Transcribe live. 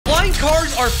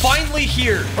cars are finally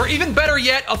here. Or even better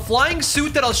yet, a flying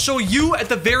suit that I'll show you at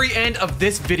the very end of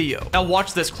this video. Now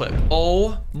watch this clip.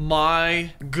 Oh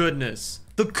my goodness.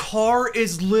 The car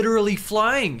is literally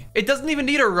flying. It doesn't even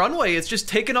need a runway. It's just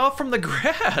taken off from the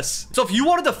grass. So if you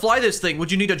wanted to fly this thing,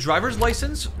 would you need a driver's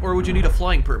license or would you need a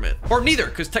flying permit? Or neither,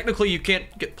 because technically you can't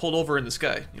get pulled over in the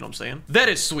sky. You know what I'm saying? That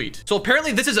is sweet. So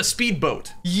apparently this is a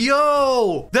speedboat.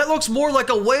 Yo, that looks more like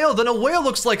a whale than a whale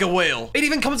looks like a whale. It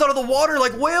even comes out of the water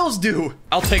like whales do.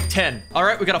 I'll take 10. All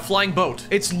right, we got a flying boat.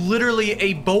 It's literally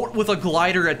a boat with a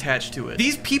glider attached to it.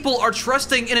 These people are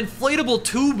trusting an inflatable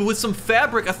tube with some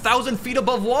fabric 1,000 feet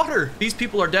above water. These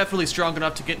people are definitely strong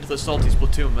enough to get into the salty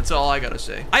Splatoon. That's all I gotta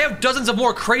say. I have dozens of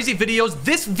more crazy videos.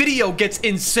 This video gets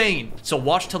insane. So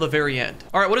watch till the very end.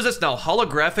 All right, what is this now?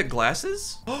 Holographic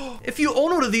glasses? If you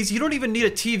own one of these, you don't even need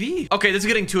a TV. Okay, this is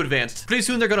getting too advanced. Pretty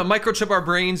soon they're gonna microchip our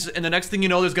brains and the next thing you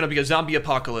know, there's gonna be a zombie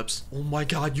apocalypse. Oh my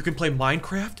God, you can play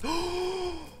Minecraft?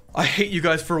 I hate you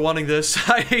guys for wanting this.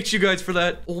 I hate you guys for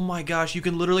that. Oh my gosh, you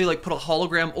can literally like put a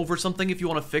hologram over something if you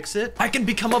want to fix it. I can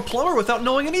become a plumber without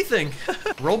knowing anything.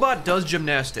 Robot does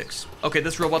gymnastics. Okay,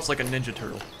 this robot's like a Ninja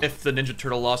Turtle. If the Ninja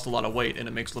Turtle lost a lot of weight and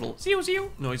it makes little zew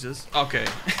noises. Okay,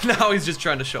 now he's just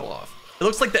trying to show off. It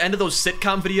looks like the end of those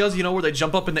sitcom videos, you know, where they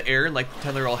jump up in the air and like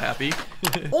pretend they're all happy.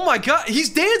 Oh my God, he's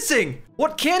dancing.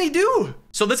 What can he do?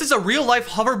 So this is a real life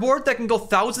hoverboard that can go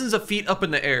thousands of feet up in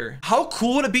the air. How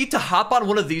cool would it be to hop on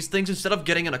one of these things instead of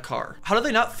getting in a car? How do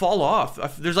they not fall off?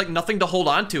 There's like nothing to hold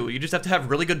on to. You just have to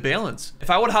have really good balance. If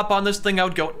I would hop on this thing, I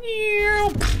would go,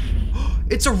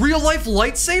 it's a real life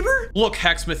lightsaber? Look,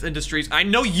 Hacksmith Industries, I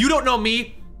know you don't know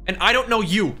me and I don't know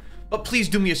you. But please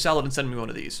do me a salad and send me one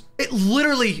of these. It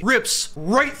literally rips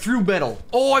right through metal.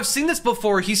 Oh, I've seen this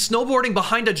before. He's snowboarding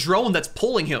behind a drone that's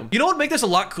pulling him. You know what would make this a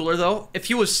lot cooler though? If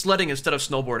he was sledding instead of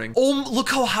snowboarding. Oh,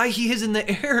 look how high he is in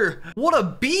the air. What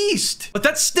a beast. But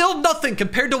that's still nothing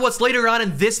compared to what's later on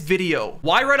in this video.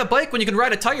 Why ride a bike when you can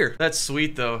ride a tire? That's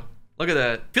sweet though. Look at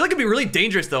that. I feel like it'd be really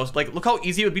dangerous though. Like, look how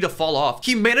easy it would be to fall off.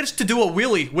 He managed to do a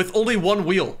wheelie with only one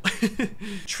wheel.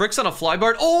 Tricks on a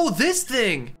flyboard. Oh, this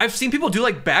thing. I've seen people do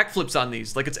like backflips on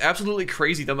these. Like, it's absolutely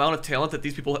crazy the amount of talent that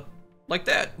these people have. Like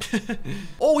that.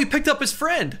 Oh, he picked up his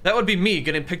friend. That would be me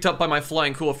getting picked up by my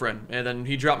flying cool friend. And then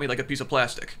he dropped me like a piece of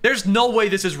plastic. There's no way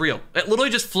this is real. It literally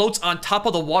just floats on top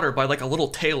of the water by like a little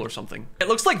tail or something. It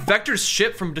looks like Vector's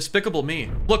ship from Despicable Me.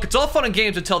 Look, it's all fun and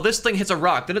games until this thing hits a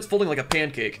rock. Then it's folding like a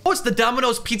pancake. Oh, it's the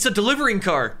Domino's pizza delivering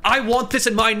car. I want this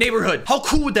in my neighborhood. How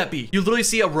cool would that be? You literally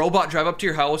see a robot drive up to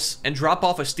your house and drop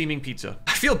off a steaming pizza.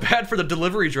 I feel bad for the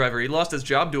delivery driver. He lost his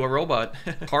job to a robot.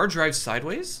 Car drives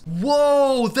sideways?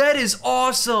 Whoa, that is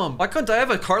awesome. Why couldn't I have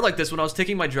a car like this when I was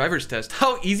taking my driver's test?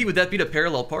 How easy would that be to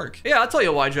parallel park? Yeah, I'll tell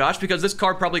you why, Josh, because this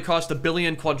car probably cost $1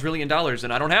 billion quadrillion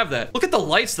and I don't have that. Look at the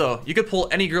lights though. You could pull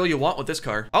any girl you want with this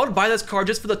car. I would buy this car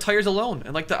just for the tires alone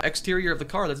and like the exterior of the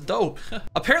car. That's dope.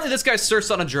 Apparently this guy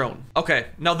surfs on a drone. Okay,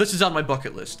 now this is on my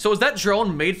bucket list. So is that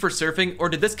drone made for surfing or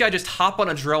did this guy just hop on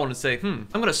a drone and say, I'm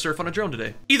gonna surf on a drone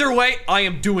today? Either way, I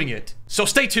am doing it. So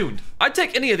stay tuned. I'd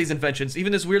take any of these inventions,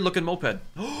 even this weird looking moped.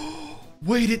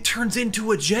 Wait, it turns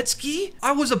into a jet ski?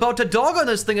 I was about to dog on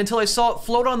this thing until I saw it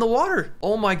float on the water.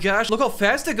 Oh my gosh, look how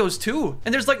fast it goes too.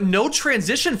 And there's like no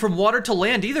transition from water to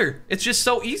land either. It's just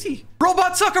so easy.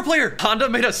 Robot soccer player. Honda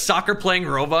made a soccer playing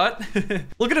robot.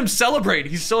 Look at him celebrate.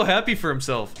 He's so happy for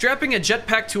himself. Strapping a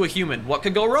jetpack to a human. What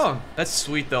could go wrong? That's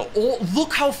sweet though. Oh,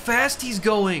 look how fast he's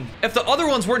going. If the other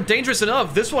ones weren't dangerous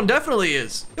enough, this one definitely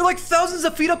is. They're like thousands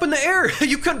of feet up in the air.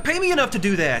 You couldn't pay me enough to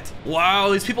do that. Wow,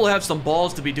 these people have some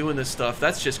balls to be doing this stuff.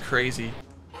 That's just crazy.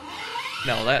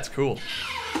 No, that's cool.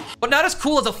 But not as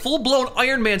cool as a full-blown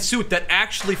Iron Man suit that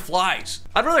actually flies.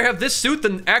 I'd rather have this suit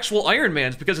than actual Iron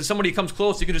Man's because if somebody comes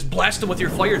close, you can just blast them with your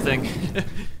fire thing.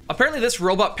 Apparently this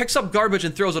robot picks up garbage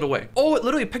and throws it away. Oh, it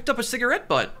literally picked up a cigarette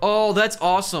butt. Oh, that's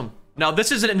awesome. Now,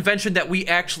 this is an invention that we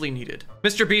actually needed.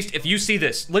 Mr. Beast, if you see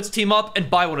this, let's team up and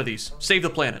buy one of these. Save the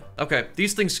planet. Okay,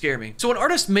 these things scare me. So an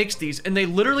artist makes these and they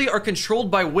literally are controlled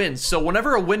by winds. So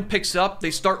whenever a wind picks up, they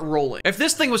start rolling. If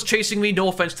this thing was chasing me, no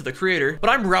offense to the creator, but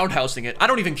I'm roundhousing it. I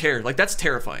don't even care. Like, that's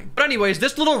terrifying. But anyways,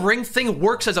 this little ring thing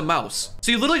works as a mouse.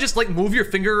 So you literally just like move your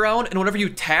finger around and whenever you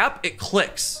tap, it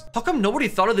clicks. How come nobody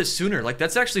thought of this sooner? Like,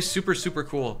 that's actually super, super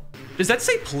cool. Does that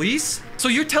say police? So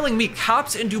you're telling me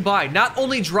cops in Dubai not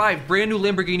only drive brand new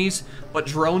Lamborghinis, but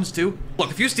drones too?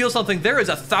 Look, if you steal something, there is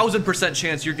a 1000%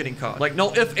 chance you're getting caught. Like,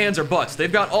 no ifs, ands, or buts.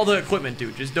 They've got all the equipment,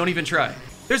 dude. Just don't even try.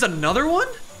 There's another one?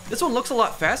 This one looks a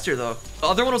lot faster though. The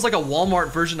other one was like a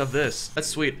Walmart version of this. That's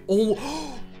sweet.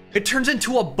 Oh, it turns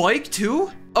into a bike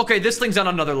too? Okay, this thing's on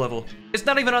another level. It's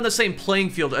not even on the same playing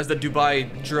field as the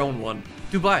Dubai drone one.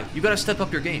 Dubai, you gotta step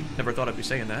up your game. Never thought I'd be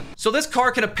saying that. So this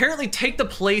car can apparently take the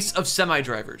place of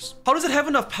semi-drivers. How does it have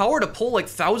enough power to pull like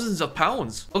thousands of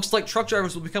pounds? Looks like truck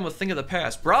drivers will become a thing of the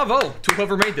past. Bravo to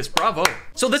whoever made this, bravo.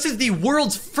 So this is the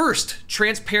world's first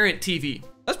transparent TV.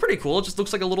 That's pretty cool. It just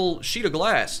looks like a little sheet of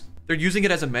glass. They're using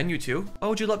it as a menu too. Why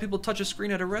would you let people touch a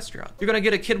screen at a restaurant? You're gonna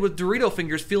get a kid with Dorito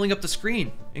fingers feeling up the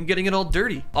screen and getting it all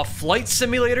dirty. A flight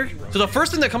simulator? So the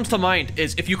first thing that comes to mind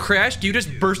is if you crash, do you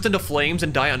just burst into flames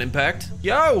and die on impact?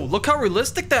 Yo, look how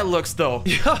realistic that looks though.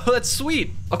 Yo, that's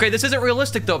sweet. Okay, this isn't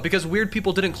realistic though because weird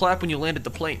people didn't clap when you landed the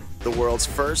plane. The world's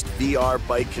first VR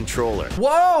bike controller.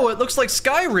 Whoa, it looks like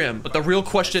Skyrim. But the real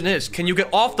question is, can you get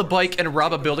off the bike and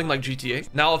rob a building like GTA?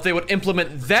 Now, if they would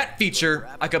implement that feature,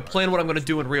 I could plan what I'm gonna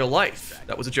do in real life.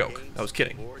 That was a joke. I was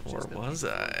kidding. Or was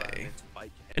I?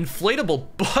 Inflatable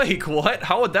bike? What?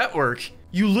 How would that work?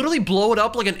 You literally blow it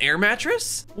up like an air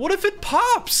mattress? What if it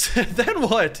pops? Then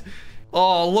what?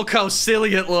 Oh, look how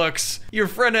silly it looks. Your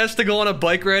friend has to go on a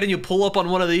bike ride and you pull up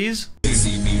on one of these?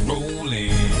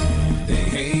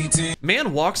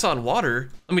 Man walks on water.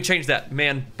 Let me change that.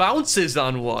 Man bounces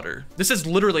on water. This is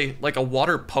literally like a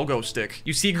water pogo stick.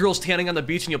 You see girls standing on the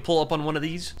beach and you pull up on one of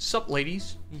these? Sup,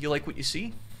 ladies? You like what you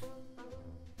see?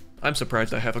 I'm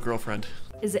surprised I have a girlfriend.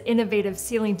 Is an innovative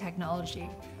sealing technology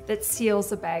that seals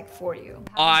the bag for you.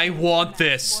 I want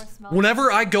this.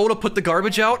 Whenever I go to put the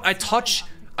garbage out, I touch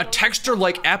a texture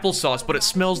like applesauce, but it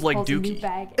smells like dookie.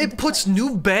 It puts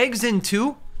new bags in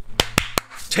too?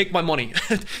 Take my money.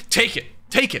 Take it.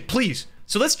 Take it, please.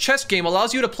 So this chess game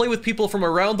allows you to play with people from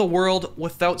around the world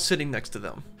without sitting next to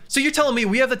them. So you're telling me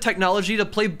we have the technology to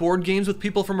play board games with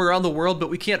people from around the world, but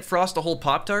we can't frost a whole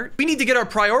Pop-Tart? We need to get our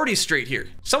priorities straight here.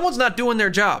 Someone's not doing their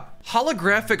job.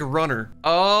 Holographic runner.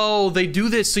 Oh, they do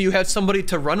this so you have somebody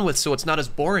to run with so it's not as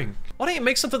boring. Why don't you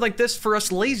make something like this for us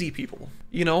lazy people?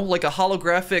 You know, like a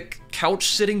holographic couch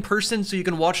sitting person so you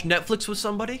can watch Netflix with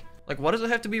somebody? Like, why does it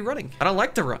have to be running? I don't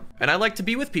like to run, and I like to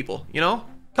be with people, you know?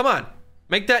 Come on,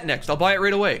 make that next. I'll buy it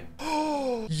right away.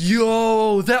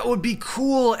 Yo, that would be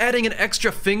cool. Adding an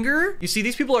extra finger. You see,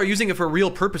 these people are using it for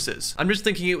real purposes. I'm just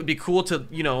thinking it would be cool to,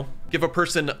 you know, give a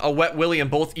person a wet willy in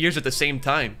both ears at the same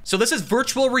time. So this is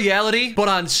virtual reality, but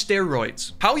on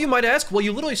steroids. How, you might ask? Well,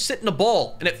 you literally sit in a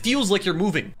ball and it feels like you're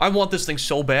moving. I want this thing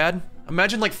so bad.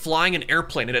 Imagine like flying an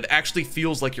airplane and it actually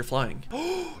feels like you're flying.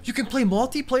 You can play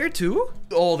multiplayer too?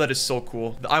 Oh, that is so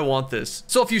cool. I want this.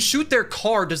 So if you shoot their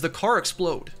car, does the car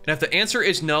explode? And if the answer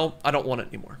is no, I don't want it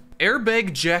anymore.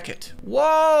 Airbag jacket.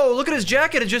 Whoa, look at his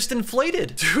jacket, it just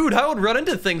inflated. Dude, I would run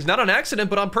into things, not on accident,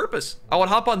 but on purpose. I would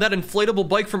hop on that inflatable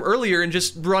bike from earlier and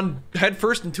just run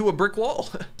headfirst into a brick wall.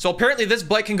 So apparently this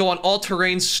bike can go on all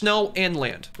terrain, snow, and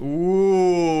land.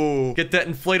 Ooh, get that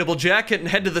inflatable jacket and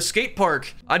head to the skate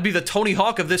park. I'd be the Tony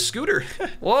Hawk of this scooter.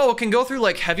 Whoa, it can go through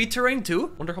like heavy terrain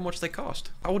too. Wonder how much they cost.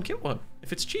 I would get one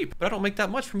if it's cheap, but I don't make that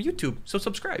much from YouTube, so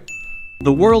subscribe.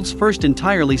 The world's first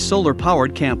entirely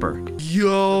solar-powered camper.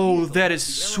 Yo, that is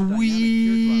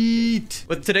sweet.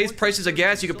 With today's prices of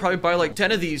gas, you could probably buy like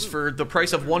 10 of these for the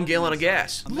price of 1 gallon of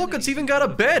gas. Look, it's even got a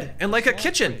bed and like a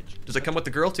kitchen. Does it come with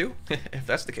the girl too? If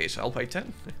that's the case, I'll pay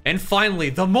 10. And finally,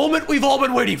 the moment we've all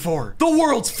been waiting for. The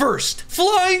world's first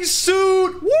flying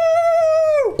suit.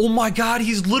 Woo! Oh my God,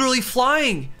 he's literally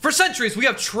flying. For centuries, we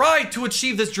have tried to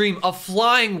achieve this dream of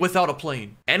flying without a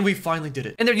plane. And we finally did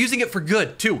it. And they're using it for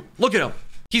good too. Look at him.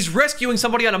 He's rescuing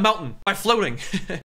somebody on a mountain by floating.